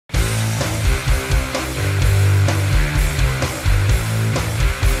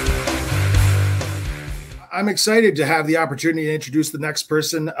I'm excited to have the opportunity to introduce the next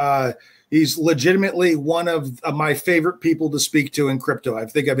person. He's legitimately one of my favorite people to speak to in crypto. I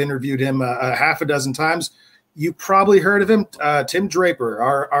think I've interviewed him a half a dozen times. You probably heard of him, Tim Draper,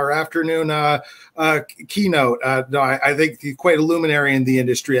 our afternoon keynote. No, I think he's quite a luminary in the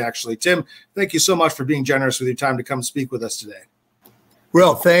industry, actually. Tim, thank you so much for being generous with your time to come speak with us today.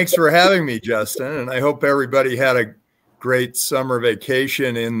 Well, thanks for having me, Justin. And I hope everybody had a great summer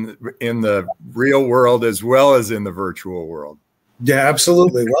vacation in the real world as well as in the virtual world. Yeah,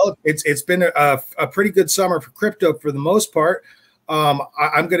 absolutely. Well, it's been a pretty good summer for crypto for the most part.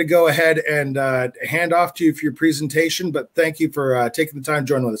 I'm going to go ahead and hand off to you for your presentation, but thank you for taking the time to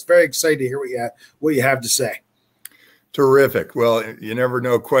join with us. Very excited to hear what you have to say. Terrific. Well, you never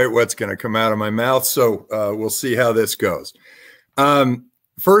know quite what's going to come out of my mouth, so we'll see how this goes.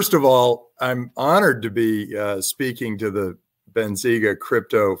 First of all, I'm honored to be speaking to the Benziga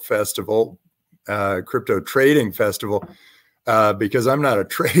Crypto Festival, Crypto Trading Festival, because I'm not a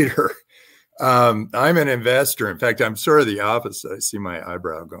trader. I'm an investor. In fact, I'm sort of the opposite. I see my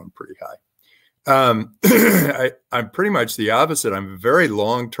eyebrow going pretty high. I'm pretty much the opposite. I'm a very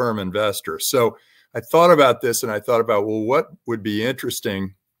long-term investor. So I thought about this and I thought about, well, what would be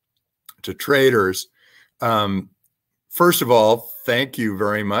interesting to traders? First of all, thank you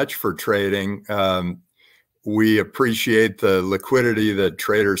very much for trading. We appreciate the liquidity that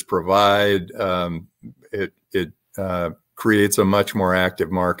traders provide. It creates a much more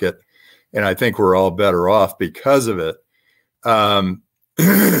active market. And I think we're all better off because of it. But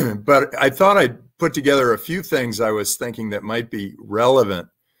I thought I'd put together a few things I was thinking that might be relevant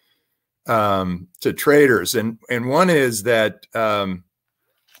to traders. And one is that I'm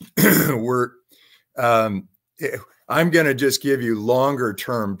going to just give you longer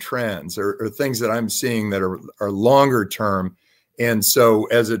term trends or things that I'm seeing that are longer term. And so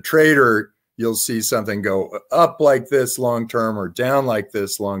as a trader, you'll see something go up like this long term or down like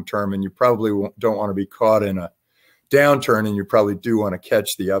this long term, and you probably don't want to be caught in a downturn, and you probably do want to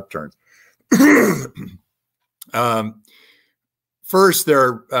catch the upturn. First,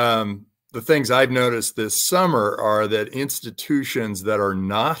 the things I've noticed this summer are that institutions that are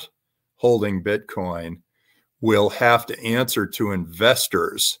not holding Bitcoin will have to answer to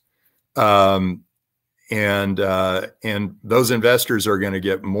investors. And those investors are going to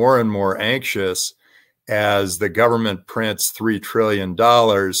get more and more anxious as the government prints $3 trillion.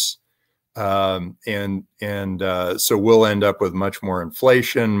 So we'll end up with much more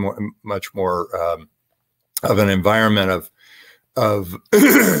inflation, much more of an environment of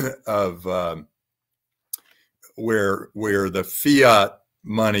where the fiat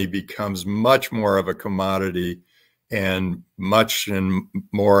money becomes much more of a commodity and much and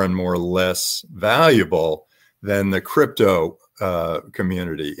more less valuable than the crypto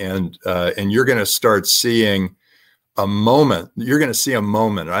community. And you're going to start seeing a moment. You're going to see a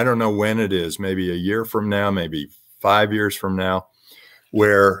moment. I don't know when it is, maybe a year from now, maybe 5 years from now,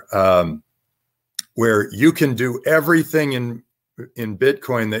 where you can do everything in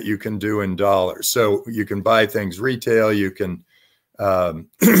Bitcoin that you can do in dollars. So you can buy things retail, you can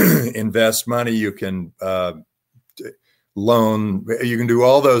invest money, you can loan, you can do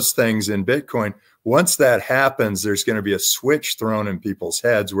all those things in Bitcoin. Once that happens, there's going to be a switch thrown in people's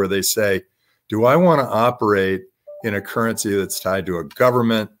heads where they say, do I want to operate in a currency that's tied to a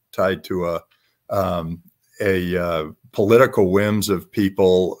government, tied to a political whims of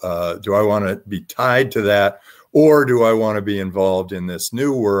people? Do I want to be tied to that? Or do I want to be involved in this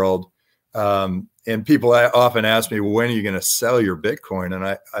new world? And people often ask me, well, when are you going to sell your Bitcoin?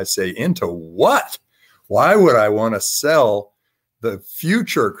 And I say, into what? Why would I want to sell the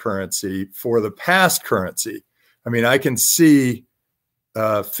future currency for the past currency? I mean, I can see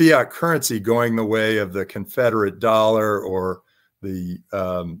fiat currency going the way of the Confederate dollar or the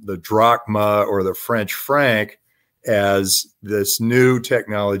drachma or the French franc as this new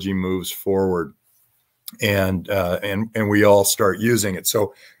technology moves forward, and we all start using it.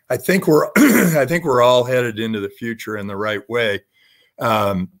 So I think we're I think we're all headed into the future in the right way.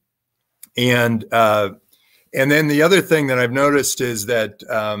 And then the other thing that I've noticed is that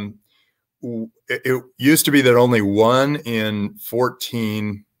it used to be that only 1 in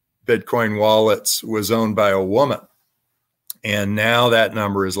 14 Bitcoin wallets was owned by a woman. And now that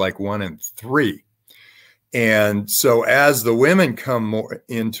number is like 1 in 3. And so as the women come more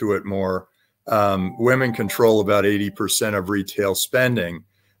into it more, women control about 80% of retail spending.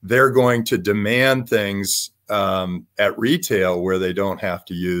 They're going to demand things at retail where they don't have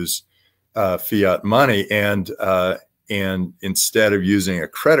to use fiat money, and instead of using a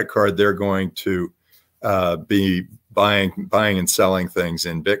credit card, they're going to be buying and selling things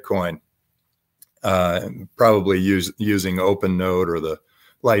in Bitcoin. probably using OpenNode or the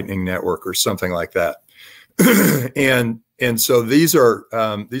Lightning Network or something like that. and so these are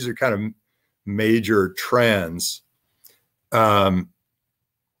kind of major trends.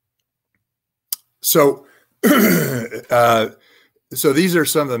 So these are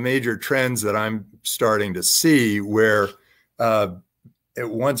some of the major trends that I'm starting to see, where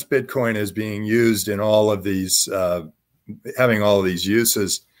once Bitcoin is being used in all of these, having all of these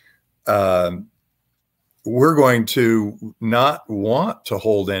uses, we're going to not want to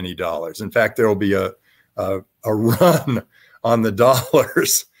hold any dollars. In fact, there will be a run on the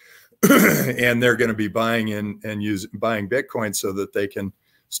dollars, and they're going to be buying buying Bitcoin so that they can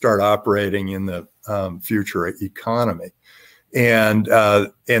start operating in the future economy. And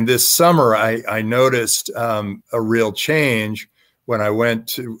this summer, I noticed a real change when I went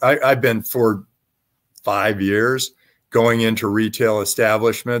to. I've been for 5 years going into retail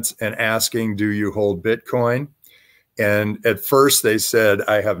establishments and asking, do you hold Bitcoin? And at first they said,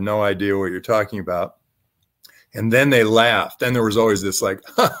 I have no idea what you're talking about. And then they laughed. And there was always this like,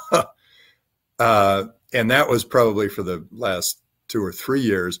 and that was probably for the last 2 or 3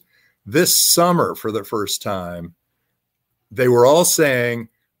 years. This summer, for the first time, they were all saying,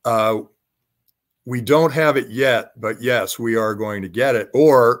 we don't have it yet, but yes, we are going to get it.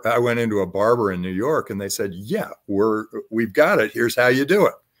 Or I went into a barber in New York and they said, yeah, we've got it. Here's how you do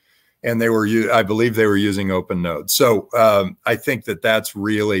it. And I believe they were using OpenNode. So I think that that's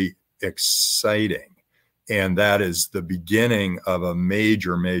really exciting. And that is the beginning of a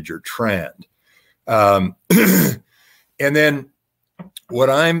major, major trend. And then what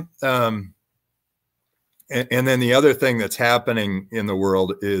and then the other thing that's happening in the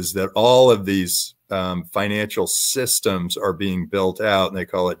world is that all of these financial systems are being built out, and they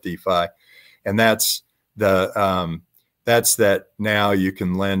call it DeFi. And that's that now you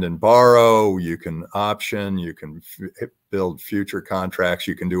can lend and borrow, you can option, you can build future contracts,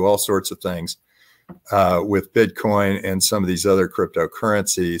 you can do all sorts of things with Bitcoin and some of these other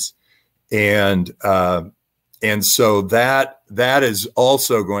cryptocurrencies. And so that is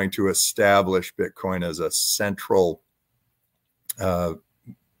also going to establish Bitcoin as a central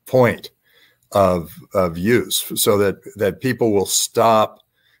point of use, so that people will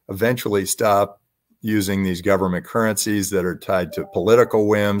eventually stop using these government currencies that are tied to political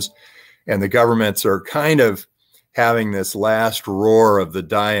whims. And the governments are kind of having this last roar of the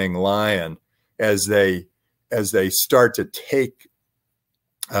dying lion as they start to take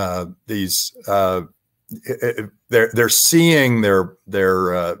these. They're seeing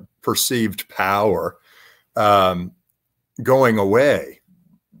their perceived power going away,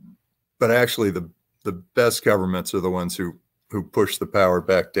 but actually the best governments are the ones who push the power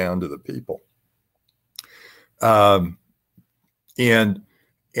back down to the people. And they're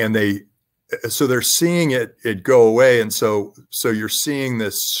seeing it go away, and so you're seeing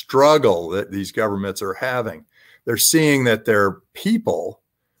this struggle that these governments are having. They're seeing that their people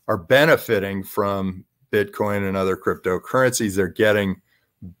are benefiting from Bitcoin and other cryptocurrencies. They're getting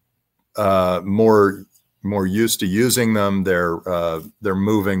more used to using them. They're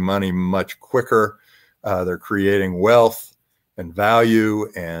moving money much quicker. They're creating wealth and value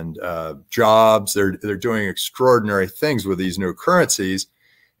and jobs. They're doing extraordinary things with these new currencies,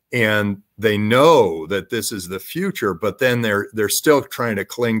 and they know that this is the future. But then they're still trying to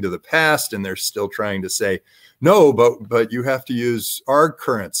cling to the past, and they're still trying to say, no, but you have to use our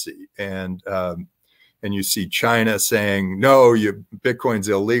currency. And you see China saying, no, Bitcoin's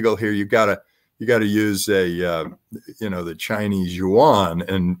illegal here. You gotta use the Chinese yuan,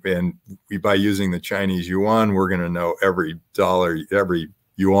 and by using the Chinese yuan, we're going to know every dollar, every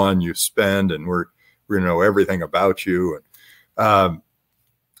yuan you spend, and we're going to know everything about you. And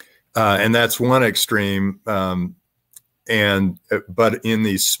that's one extreme. But in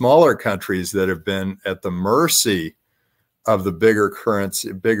these smaller countries that have been at the mercy of the bigger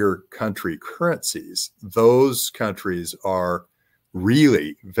country currencies, those countries are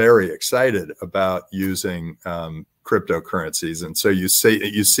really very excited about using cryptocurrencies. And so you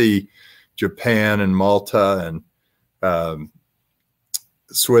see Japan and Malta and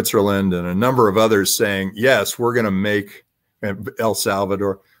Switzerland and a number of others saying, yes, we're going to make El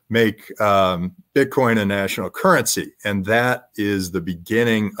Salvador make Bitcoin a national currency. And that is the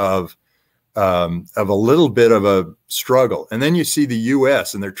beginning of a little bit of a struggle. And then you see the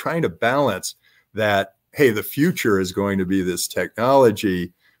US, and they're trying to balance that, hey, the future is going to be this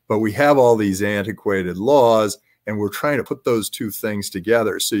technology, but we have all these antiquated laws, and we're trying to put those two things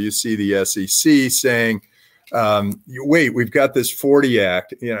together. So you see the SEC saying, wait, we've got this 40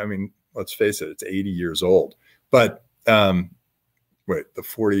 Act. I mean, let's face it, it's 80 years old. But, wait, the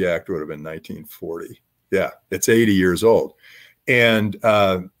 40 Act would have been 1940. Yeah, it's 80 years old. And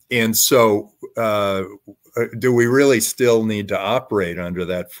so do we really still need to operate under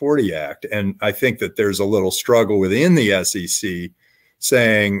that 40 Act? And I think that there's a little struggle within the SEC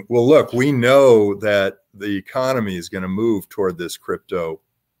saying, well, look, we know that the economy is going to move toward this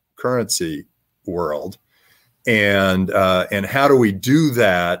cryptocurrency world. And how do we do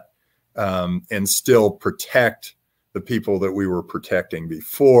that and still protect the people that we were protecting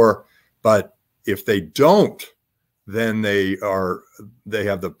before? But if they don't, then if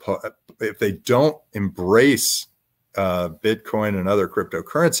they don't embrace Bitcoin and other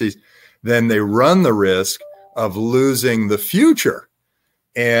cryptocurrencies, then they run the risk of losing the future.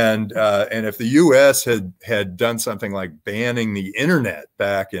 And if the U.S. had done something like banning the internet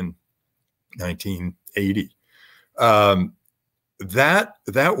back in 1980, that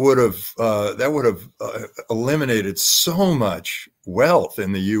would have eliminated so much wealth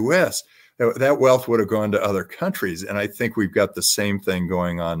in the U.S. That wealth would have gone to other countries. And I think we've got the same thing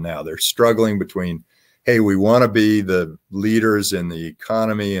going on now. They're struggling between, hey, we want to be the leaders in the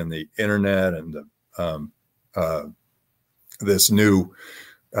economy and the internet and this new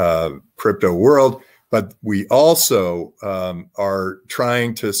crypto world, but we also are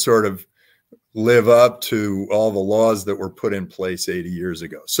trying to sort of live up to all the laws that were put in place 80 years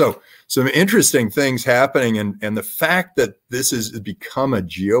ago. So some interesting things happening. And the fact that this has become a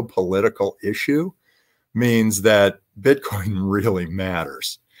geopolitical issue means that Bitcoin really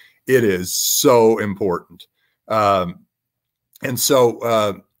matters. It is so important. And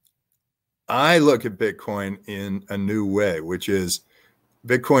so I look at Bitcoin in a new way, which is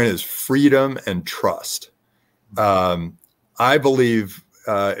Bitcoin is freedom and trust. I believe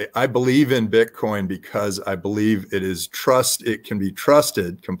in Bitcoin because I believe it is trust. It can be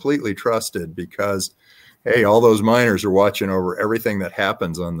trusted, completely trusted, because, hey, all those miners are watching over everything that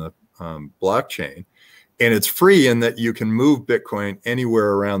happens on the blockchain. And it's free in that you can move Bitcoin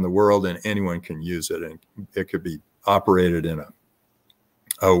anywhere around the world and anyone can use it. And it could be operated in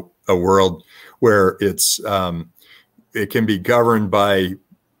a world where it can be governed by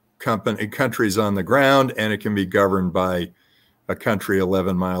countries on the ground, and it can be governed by a country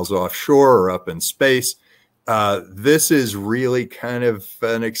 11 miles offshore or up in space. This is really kind of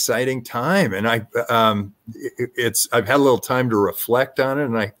an exciting time. And I've had a little time to reflect on it,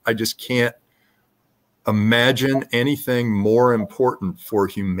 and I just can't imagine anything more important for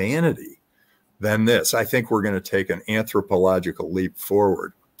humanity than this. I think we're going to take an anthropological leap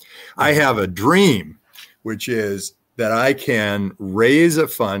forward. I have a dream, which is that I can raise a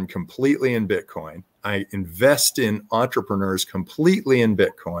fund completely in Bitcoin. I invest in entrepreneurs completely in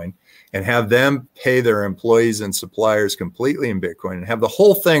Bitcoin and have them pay their employees and suppliers completely in Bitcoin and have the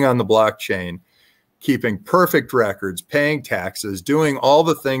whole thing on the blockchain, keeping perfect records, paying taxes, doing all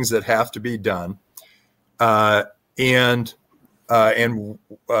the things that have to be done. And I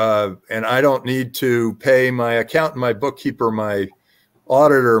don't need to pay my accountant, my bookkeeper, my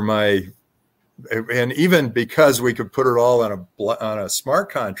auditor, and even because we could put it all on a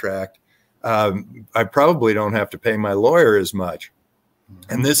smart contract, I probably don't have to pay my lawyer as much.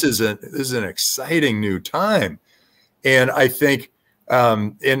 And this is an exciting new time. And I think,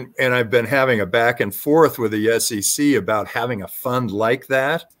 and I've been having a back and forth with the SEC about having a fund like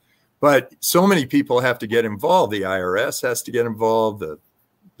that. But so many people have to get involved. The IRS has to get involved.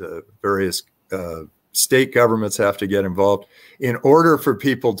 The various state governments have to get involved in order for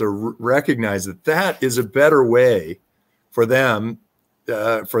people to recognize that that is a better way for them,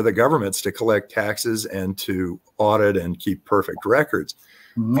 for the governments to collect taxes and to audit and keep perfect records.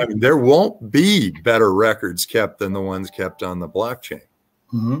 Mm-hmm. I mean, there won't be better records kept than the ones kept on the blockchain.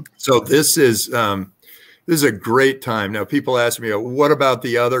 Mm-hmm. So this is a great time. Now, people ask me, what about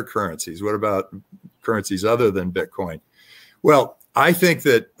the other currencies? What about currencies other than Bitcoin? Well, I think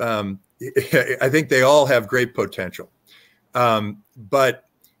that I think they all have great potential. But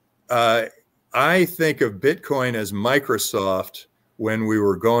I think of Bitcoin as Microsoft when we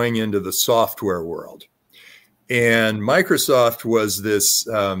were going into the software world. And Microsoft was this,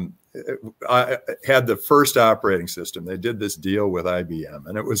 had the first operating system. They did this deal with IBM,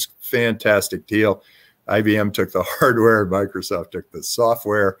 and it was a fantastic deal. IBM took the hardware, Microsoft took the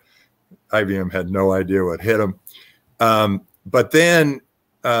software. IBM had no idea what hit them. But then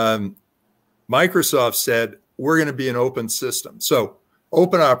Microsoft said, we're going to be an open system. So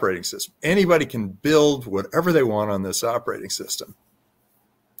open operating system. Anybody can build whatever they want on this operating system,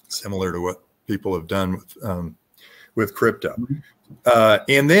 similar to what people have done with crypto.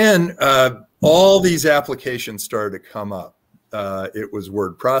 And then all these applications started to come up. It was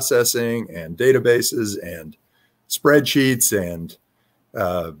word processing and databases and spreadsheets and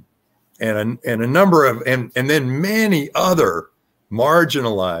uh, and a number of, and then many other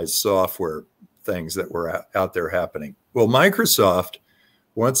marginalized software things that were out there happening. Well, Microsoft,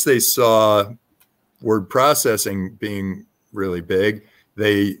 once they saw word processing being really big,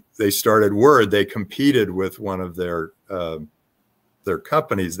 they started Word. They competed with one of their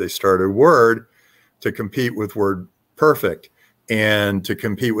companies. They started Word to compete with Word Perfect, and to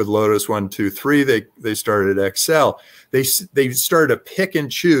compete with Lotus 1-2-3, they started Excel. They started to pick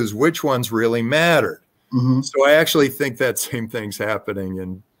and choose which ones really mattered. Mm-hmm. So I actually think that same thing's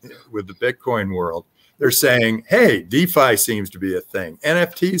happening with the Bitcoin world. They're saying, hey, DeFi seems to be a thing.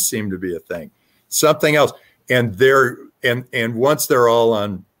 NFTs seem to be a thing. Something else. And once they're all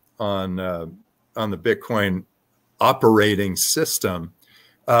on the Bitcoin operating system,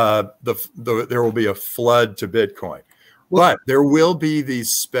 there will be a flood to Bitcoin. But there will be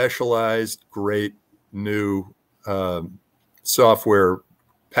these specialized, great new software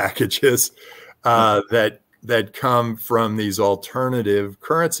packages that come from these alternative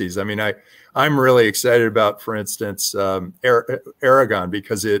currencies. I mean, I'm really excited about, for instance, Aragon,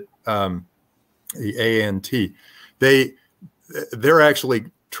 because the ANT, they're actually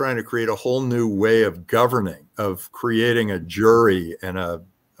trying to create a whole new way of governing, of creating a jury and a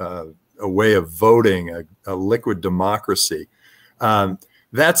way of voting, a liquid democracy.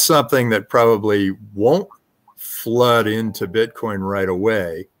 That's something that probably won't flood into Bitcoin right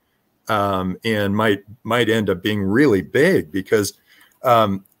away, and might end up being really big, because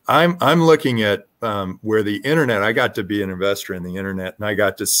I'm looking at where the internet, I got to be an investor in the internet, and I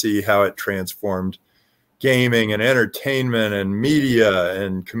got to see how it transformed gaming and entertainment and media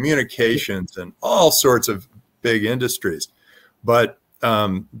and communications and all sorts of big industries. But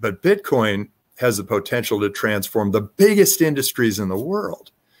Bitcoin has the potential to transform the biggest industries in the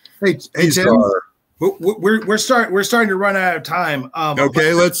world. Hey Tim, we're starting to run out of time.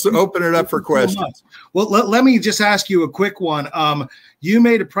 Okay, let's open it up for questions. Well, let me just ask you a quick one. You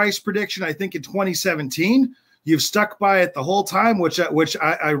made a price prediction, I think, in 2017. You've stuck by it the whole time, which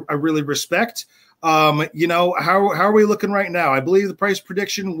I really respect. You know, how are we looking right now? I believe the price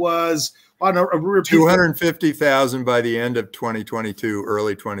prediction was 250,000 by the end of 2022,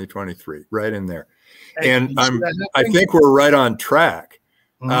 early 2023, right in there. And I think we're right on track.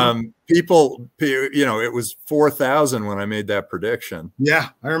 Mm-hmm. People, you know, it was 4,000 when I made that prediction. Yeah,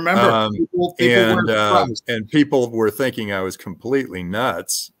 I remember. And people were thinking I was completely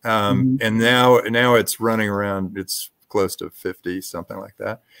nuts. And now it's running around, it's close to 50, something like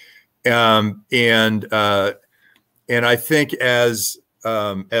that. And I think as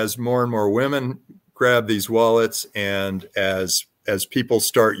more and more women grab these wallets, and as people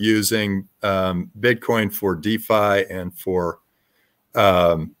start using Bitcoin for DeFi and for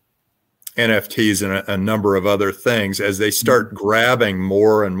NFTs and a number of other things, as they start grabbing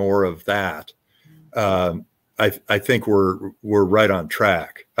more and more of that, I think we're right on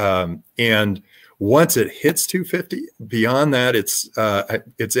track. And once it hits 250, beyond that,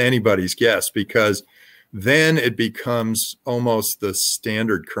 it's anybody's guess, because then it becomes almost the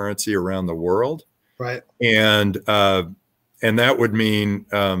standard currency around the world. Right. And that would mean,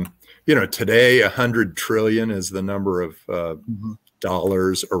 you know, today 100 trillion is the number of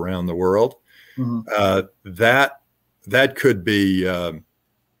dollars around the world. That could be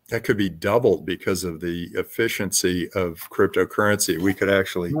doubled because of the efficiency of cryptocurrency. We could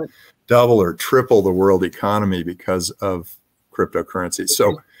actually double or triple the world economy because of cryptocurrency.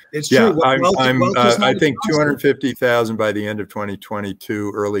 So it's yeah, true. I think 250,000 by the end of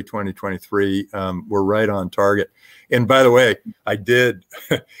 2022, early 2023. We're right on target. And by the way, I did,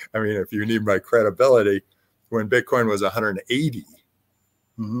 I mean, if you need my credibility, when Bitcoin was 180,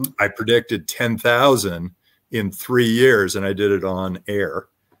 I predicted 10,000 in 3 years, and I did it on air.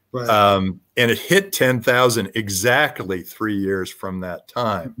 Right. And it hit 10,000 exactly 3 years from that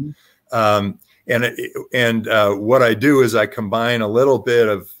time. And what I do is I combine a little bit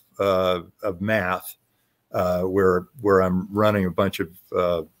of math, where I'm running a bunch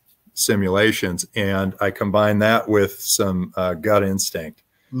of simulations, and I combine that with some gut instinct,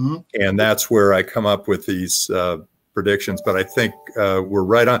 and that's where I come up with these predictions. But I think we're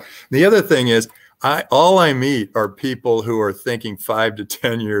right on. The other thing is, all I meet are people who are thinking 5 to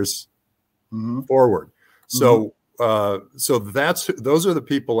 10 years forward. So those are the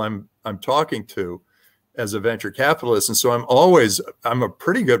people I'm talking to as a venture capitalist. And so I'm a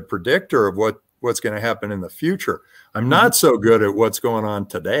pretty good predictor of what's going to happen in the future. I'm not so good at what's going on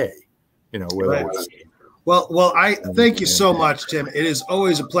today, you know, whether it's Well, I thank you so much, Tim. It is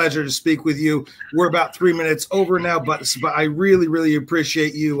always a pleasure to speak with you. We're about 3 minutes over now, but I really, really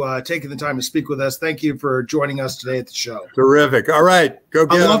appreciate you taking the time to speak with us. Thank you for joining us today at the show. Terrific. All right, go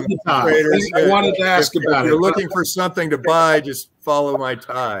get them. I wanted to ask about it. If you're looking for something to buy, just follow my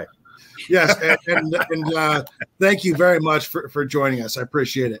tie. Yes, and thank you very much for joining us. I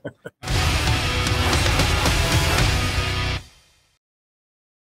appreciate it.